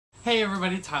Hey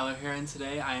everybody, Tyler here, and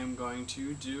today I am going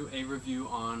to do a review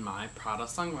on my Prada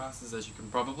sunglasses, as you can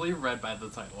probably have read by the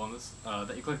title on this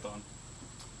that you clicked on.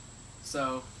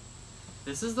 So,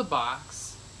 this is the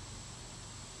box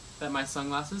that my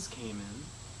sunglasses came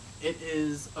in. It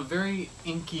is a very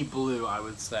inky blue, I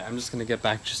would say. I'm just going to get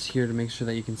back just here to make sure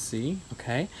that you can see.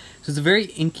 Okay, so it's a very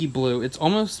inky blue. It's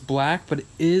almost black, but it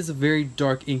is a very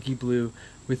dark inky blue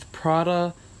with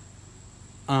Prada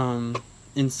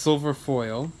in silver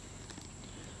foil.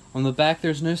 On the back,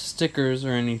 there's no stickers or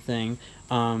anything.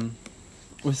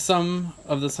 With some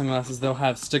of the sunglasses, they'll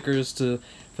have stickers for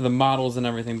the models and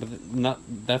everything, but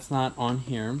that's not on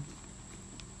here.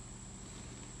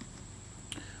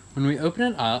 When we open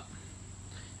it up,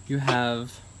 you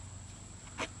have...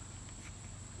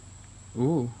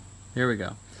 Ooh, here we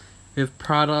go. We have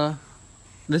Prada.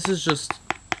 This is just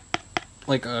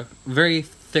like a very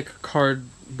thick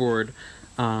cardboard.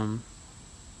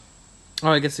 Oh,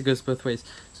 I guess it goes both ways.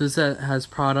 So this has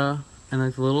Prada and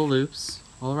like little loops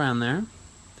all around there.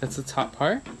 That's the top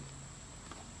part.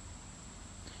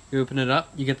 You open it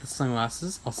up, you get the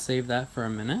sunglasses. I'll save that for a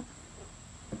minute.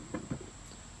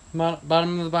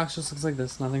 Bottom of the box just looks like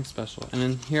this, nothing special. And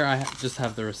then here I just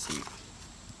have the receipt.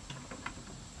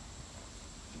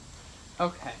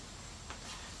 Okay,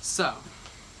 so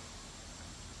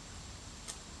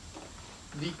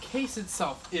the case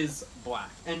itself is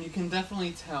black, and you can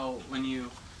definitely tell when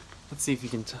you... Let's see if you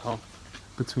can tell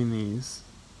between these.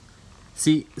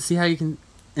 See how you can...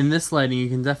 In this lighting, you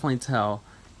can definitely tell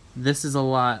this is a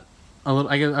little,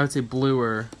 I would say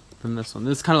bluer than this one.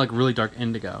 This is kind of like really dark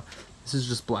indigo. This is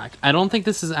just black. I don't think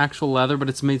this is actual leather, but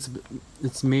it's made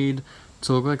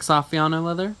to look like Saffiano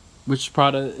leather, which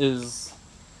Prada is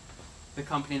the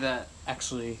company that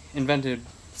actually invented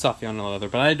Saffiano leather,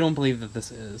 but I don't believe that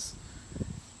this is.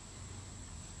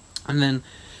 And then,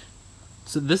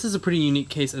 so this is a pretty unique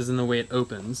case as in the way it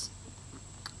opens.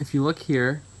 If you look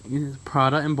here,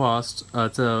 Prada embossed,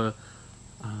 it's a,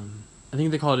 I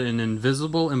think they call it an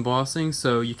invisible embossing,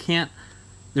 so you can't,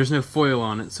 there's no foil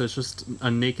on it, so it's just a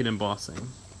naked embossing.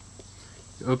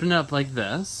 You open it up like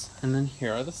this, and then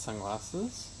here are the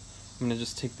sunglasses. I'm going to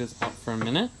just take this out for a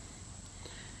minute.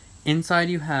 Inside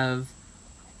you have,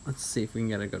 let's see if we can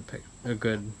get a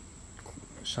good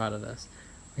shot of this.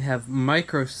 We have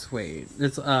micro suede.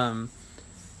 It's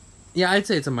yeah, I'd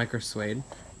say it's a micro suede.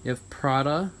 You have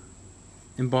Prada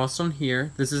embossed on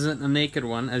here. This isn't a naked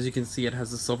one, as you can see. It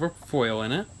has a silver foil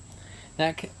in it.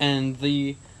 And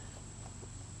the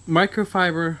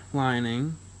microfiber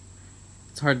lining.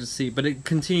 It's hard to see, but it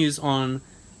continues on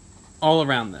all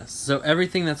around this. So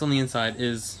everything that's on the inside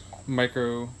is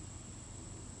micro.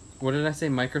 What did I say?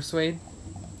 Micro suede.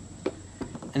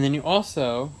 And then you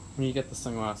also, when you get the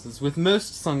sunglasses, with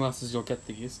most sunglasses you'll get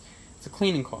these, it's a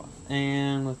cleaning cloth.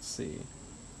 And let's see,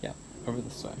 yeah, over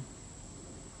this way.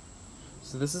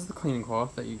 So this is the cleaning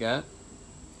cloth that you get.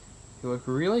 If you look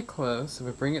really close, if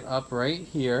I bring it up right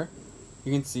here,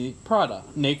 you can see Prada,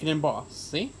 naked embossed,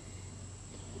 see?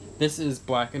 This is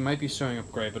black. It might be showing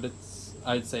up gray, but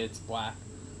I'd say it's black.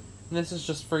 And this is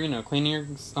just for, you know, cleaning your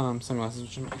sunglasses,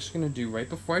 which I'm actually going to do right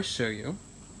before I show you.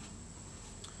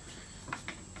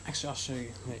 Actually, I'll show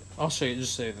you. Wait,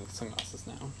 just show you the sunglasses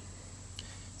now.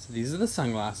 So these are the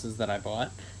sunglasses that I bought.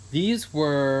 These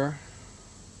were,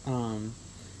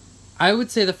 I would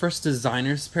say the first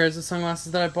designer's pairs of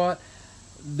sunglasses that I bought.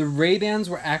 The Ray-Bans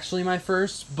were actually my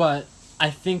first, but I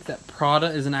think that Prada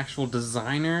is an actual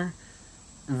designer.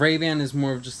 Ray-Ban is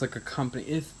more of just like a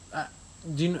company.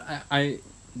 Do you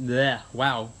know,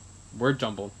 wow, word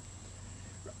jumbled.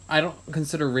 I don't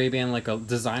consider Ray-Ban like a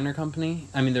designer company.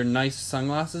 I mean, they're nice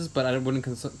sunglasses, but I wouldn't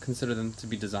consider them to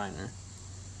be designer.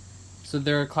 So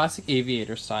they're a classic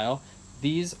aviator style.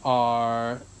 These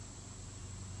are...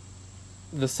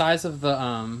 The size of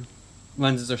the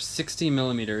lenses are 60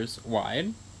 millimeters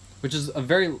wide, which is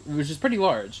pretty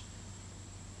large.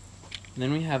 And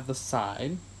then we have the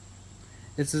side.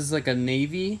 This is like a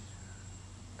navy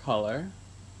color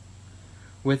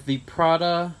with the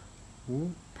Prada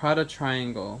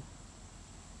triangle.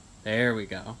 There we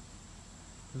go.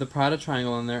 The Prada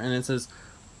triangle in there, and it says,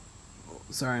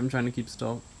 sorry, I'm trying to keep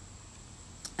still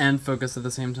and focus at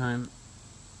the same time.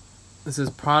 This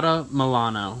is Prada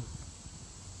Milano.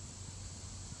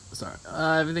 Sorry,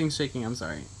 everything's shaking, I'm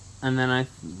sorry. And then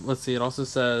let's see, it also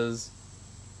says,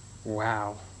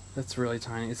 wow, that's really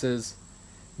tiny. It says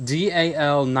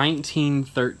DAL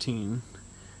 1913.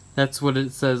 That's what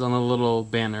it says on the little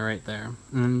banner right there.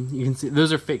 And you can see,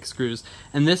 those are fake screws.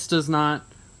 And this does not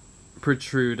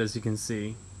protrude, as you can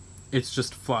see. It's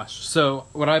just flush. So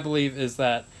what I believe is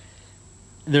that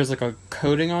there's like a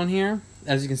coating on here.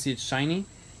 As you can see, it's shiny.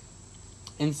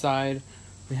 inside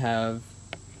we have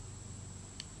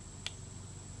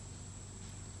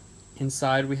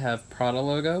Prada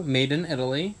logo, made in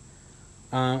Italy.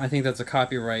 I think that's a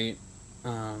copyright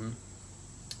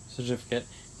certificate.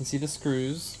 You can see the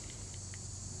screws.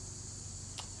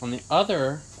 On the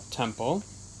other temple,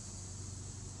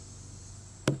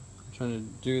 I'm trying to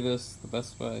do this the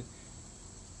best way.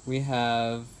 We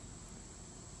have,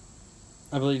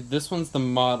 I believe this one's the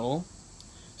model.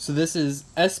 So this is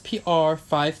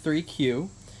SPR53Q.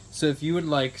 So if you would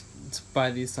like to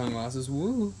buy these sunglasses,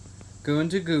 woo, go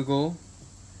into Google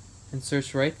and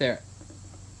search right there.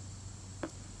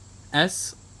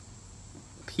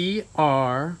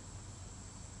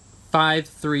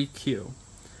 SPR53Q.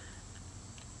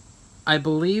 I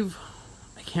believe,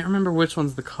 I can't remember which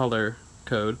one's the color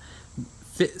code.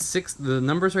 The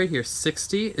numbers right here,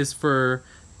 60 is for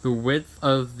the width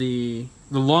of the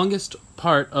longest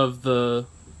part of the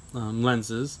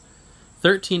lenses.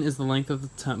 13 is the length of the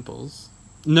temples.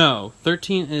 No,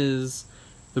 13 is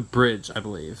the bridge, I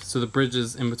believe. So the bridge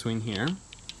is in between here.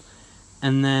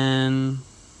 And then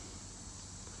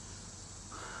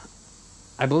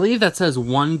I believe that says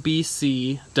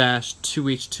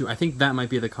 1BC-2H2. I think that might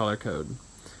be the color code.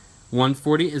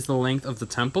 140 is the length of the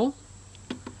temple.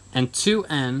 And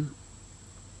 2N,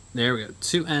 there we go,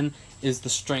 2N is the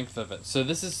strength of it. So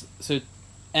this is, so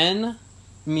N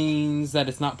means that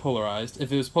it's not polarized.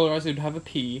 If it was polarized, it would have a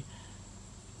P.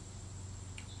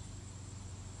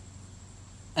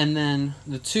 And then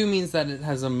the 2 means that it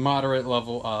has a moderate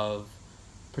level of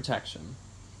protection.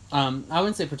 I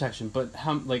wouldn't say protection, but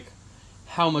how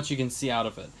much you can see out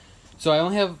of it. So I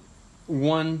only have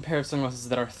one pair of sunglasses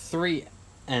that are 3,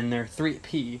 and they're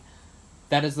 3P.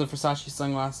 That is the Versace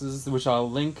sunglasses, which I'll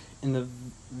link in the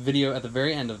video at the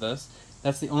very end of this.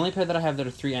 That's the only pair that I have that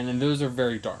are 3N, and those are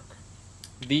very dark.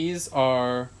 These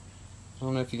are, I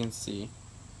don't know if you can see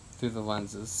through the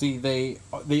lenses. See, they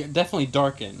definitely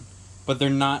darken, but they're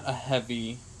not a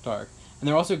heavy dark. And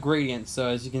they're also gradient, so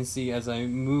as you can see, as I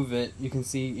move it, you can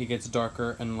see it gets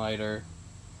darker and lighter.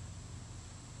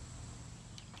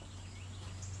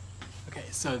 Okay,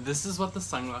 so this is what the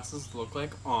sunglasses look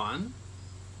like on.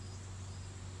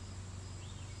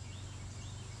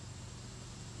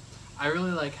 I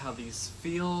really like how these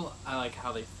feel. I like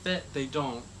how they fit. They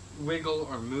don't wiggle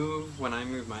or move when I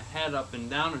move my head up and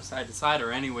down or side to side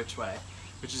or any which way,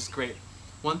 which is great.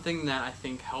 One thing that I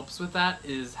think helps with that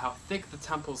is how thick the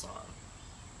temples are.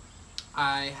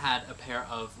 I had a pair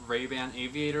of Ray-Ban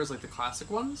aviators, like the classic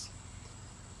ones.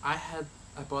 I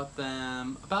bought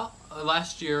them about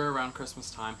last year around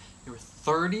Christmas time. They were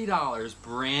 $30,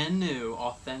 brand new,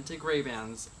 authentic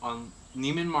Ray-Bans on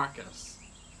Neiman Marcus.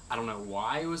 I don't know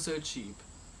why it was so cheap,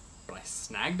 but I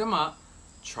snagged them up,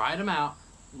 tried them out,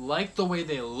 liked the way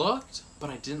they looked, but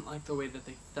I didn't like the way that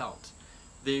they felt.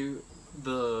 The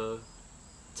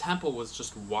temple was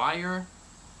just wire.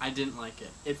 I didn't like it.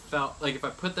 It felt like if I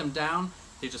put them down,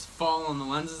 they just fall on the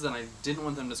lenses, and I didn't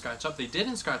want them to scratch up. They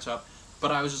didn't scratch up,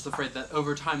 but I was just afraid that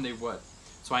over time they would.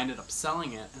 So I ended up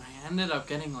selling it, and I ended up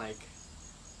getting like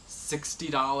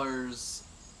 $60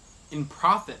 in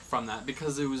profit from that,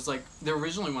 because it was like, they're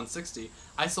originally $160.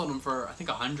 I sold them for, I think,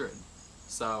 $100.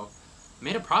 So I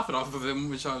made a profit off of them,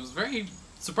 which I was very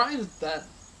surprised that,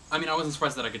 I mean, I wasn't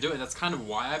surprised that I could do it. That's kind of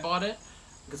why I bought it,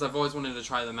 because I've always wanted to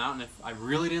try them out, and if I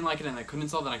really didn't like it and I couldn't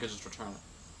sell, then I could just return it.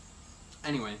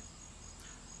 Anyway,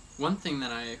 one thing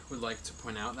that I would like to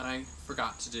point out that I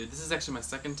forgot to do, this is actually my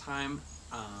second time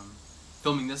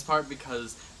filming this part,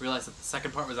 because I realized that the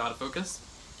second part was out of focus.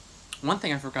 One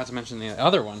thing I forgot to mention in the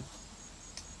other one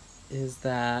is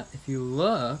that if you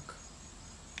look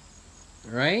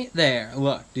right there,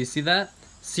 look, do you see that?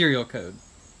 Serial code.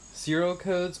 Serial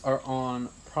codes are on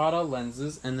Prada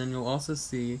lenses, and then you'll also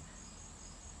see,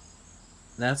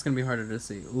 that's going to be harder to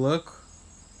see. Look,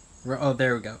 oh,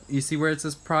 there we go. You see where it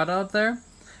says Prada up there?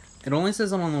 It only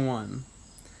says on the one.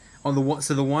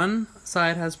 So the one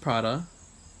side has Prada.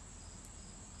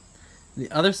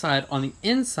 The other side, on the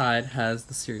inside, has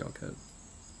the serial code.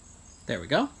 There we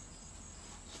go.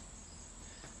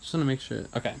 Just want to make sure.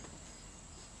 Okay.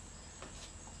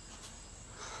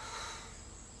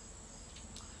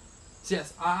 So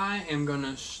yes, I am going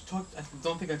to talk. I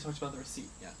don't think I talked about the receipt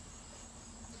yet.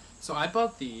 So I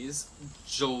bought these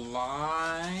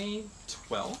July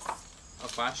 12th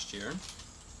of last year.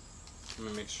 Let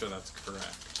me make sure that's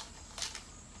correct.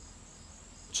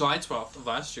 July 12th of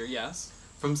last year, yes.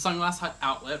 From Sunglass Hut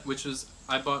Outlet, which was,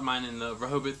 I bought mine in the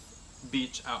Rehoboth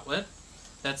Beach outlet.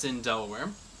 That's in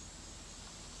Delaware.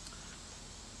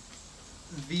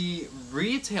 The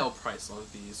retail price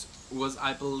of these was,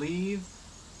 I believe,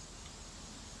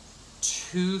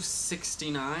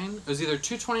 $269. It was either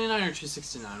 $229 or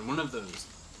 $269, one of those.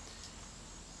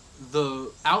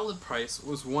 The outlet price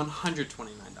was $129,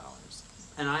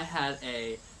 and I had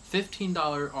a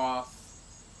 $15 off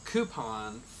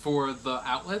coupon for the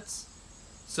outlets,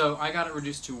 so I got it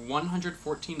reduced to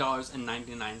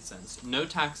 $114.99. No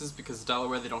taxes, because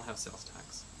Delaware, they don't have sales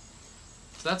tax.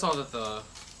 So that's all that the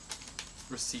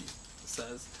receipt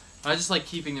says. I just like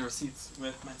keeping the receipts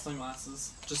with my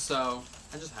sunglasses, just so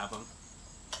I just have them.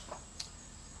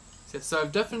 So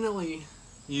I've definitely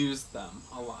used them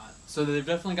a lot. So they've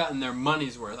definitely gotten their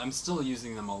money's worth. I'm still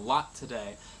using them a lot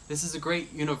today. This is a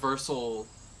great universal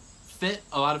fit.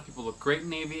 A lot of people look great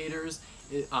in aviators.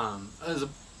 As a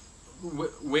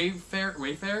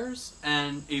wayfarers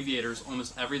and aviators,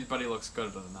 almost everybody looks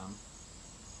good in them.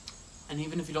 And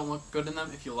even if you don't look good in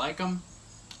them, if you like them,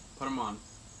 put them on.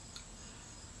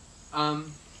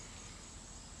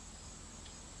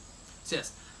 So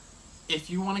yes, if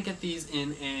you want to get these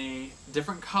in a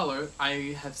different color,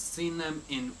 I have seen them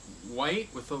in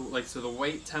white with the the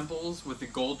white temples with the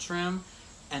gold trim,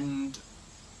 and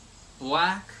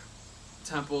black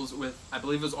temples with, I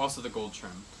believe it was also the gold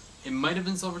trim. It might have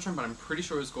been silver trim, but I'm pretty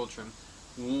sure it was gold trim.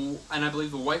 And I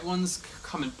believe the white ones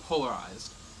come in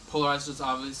polarized. Polarized is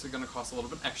obviously going to cost a little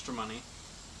bit extra money.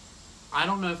 I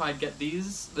don't know if I'd get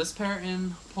this pair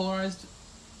in polarized.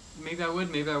 Maybe I would,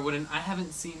 maybe I wouldn't. I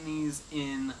haven't seen these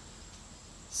in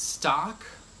stock,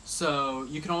 so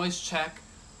you can always check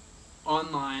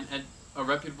online at a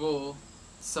reputable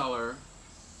seller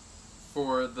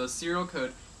for the serial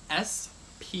code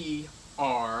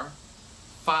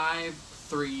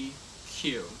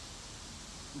SPR53Q.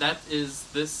 That is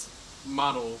this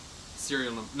model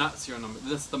serial number, not serial number,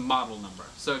 this is the model number.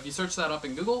 So if you search that up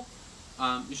in Google,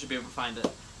 you should be able to find it.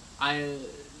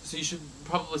 So you should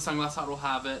probably Sunglass Hut will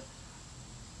have it.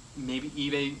 Maybe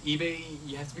eBay. eBay,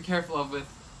 you have to be careful of with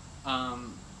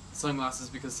sunglasses,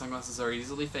 because sunglasses are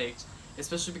easily faked.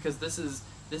 Especially because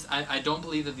I don't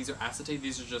believe that these are acetate.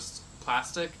 These are just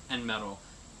plastic and metal,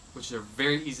 which are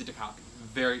very easy to copy.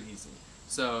 Very easy.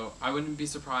 So I wouldn't be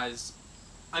surprised.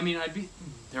 I mean,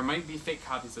 there might be fake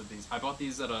copies of these. I bought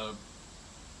these at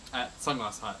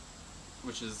Sunglass Hut,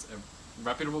 which is a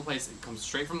reputable place. It comes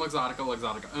straight from Luxottica.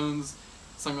 Luxottica owns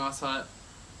Sunglass Hut,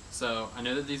 so I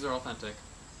know that these are authentic.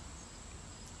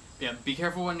 Yeah, be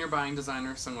careful when you're buying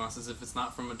designer sunglasses if it's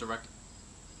not from a direct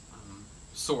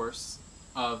source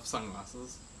of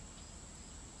sunglasses.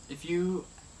 If you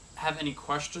have any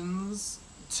questions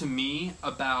to me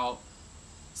about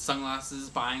sunglasses,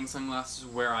 buying sunglasses,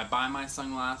 where I buy my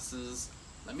sunglasses,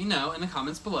 let me know in the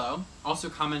comments below. Also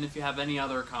comment if you have any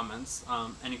other comments,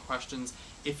 any questions.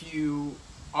 If you've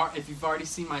already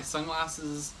seen my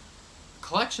sunglasses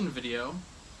collection video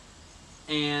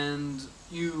and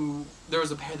there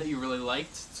was a pair that you really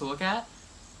liked to look at,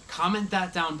 comment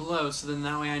that down below, so then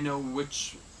that way I know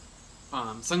which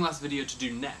sunglass video to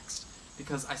do next.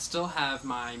 Because I still have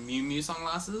my Miu Miu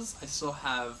sunglasses, I still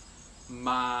have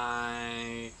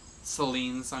my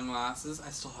Celine sunglasses,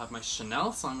 I still have my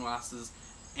Chanel sunglasses,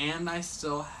 and I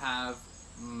still have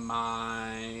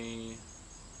my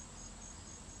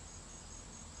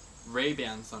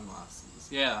Ray-Ban sunglasses.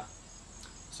 Yeah.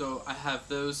 So I have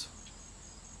those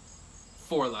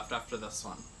 4 left after this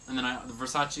one. And then the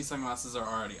Versace sunglasses are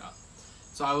already up.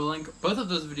 So I will link both of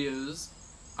those videos.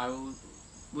 I will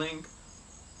link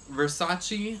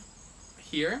Versace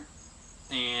here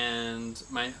and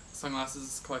my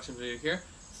sunglasses collection video here.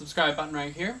 Subscribe button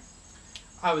right here.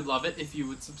 I would love it if you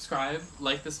would subscribe,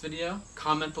 like this video,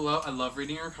 comment below. I love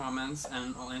reading your comments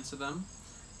and I'll answer them,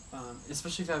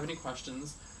 especially if you have any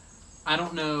questions. I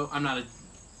don't know, I'm not a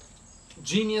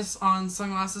genius on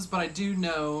sunglasses, but I do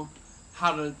know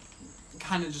how to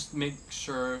kind of just make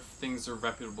sure if things are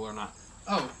reputable or not.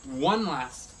 Oh, one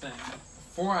last thing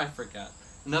before I forget.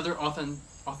 Another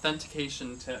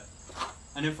authentication tip.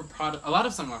 I know for Prada, a lot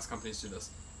of sunglass companies do this.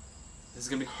 This is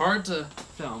going to be hard to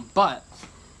film, but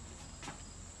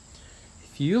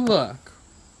if you look,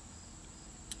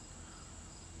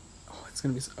 it's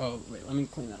going to be, wait, let me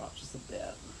clean that off just a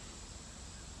bit.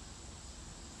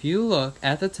 If you look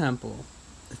at the temple,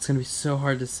 it's going to be so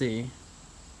hard to see.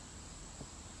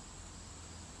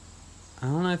 I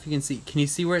don't know if you can see. Can you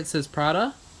see where it says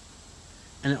Prada?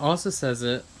 And it also says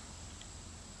it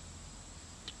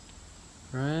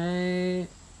right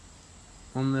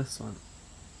on this one.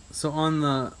 So on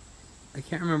the, I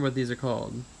can't remember what these are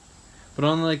called, but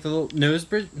on like the little nose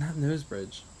bridge, not nose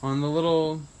bridge, on the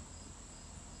little,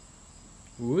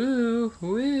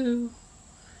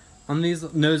 on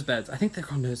these nose beds, I think they're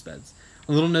called nose beds.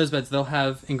 On little nose beds, they'll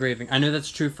have engraving. I know that's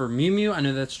true for Miu Miu. I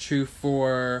know that's true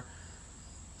for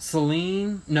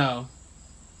Celine. No,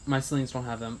 My Celine's don't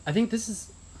have them. I think this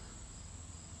is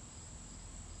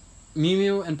Miu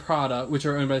Miu and Prada, which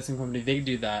are owned by the same company. They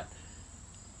do that.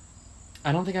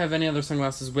 I don't think I have any other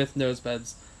sunglasses with nose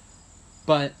beds,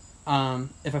 but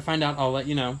if I find out, I'll let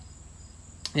you know.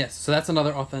 Yes, so that's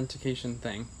another authentication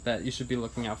thing that you should be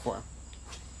looking out for.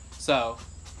 So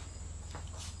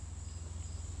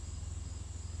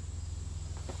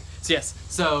yes,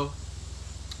 so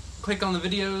click on the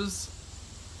videos,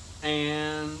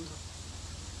 and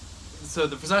so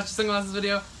the Versace sunglasses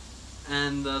video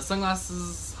and the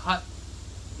sunglasses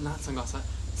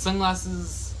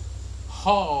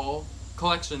haul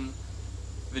collection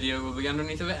video will be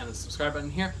underneath of it, and the subscribe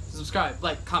button here. Subscribe,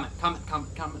 like, comment.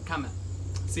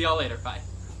 See y'all later. Bye.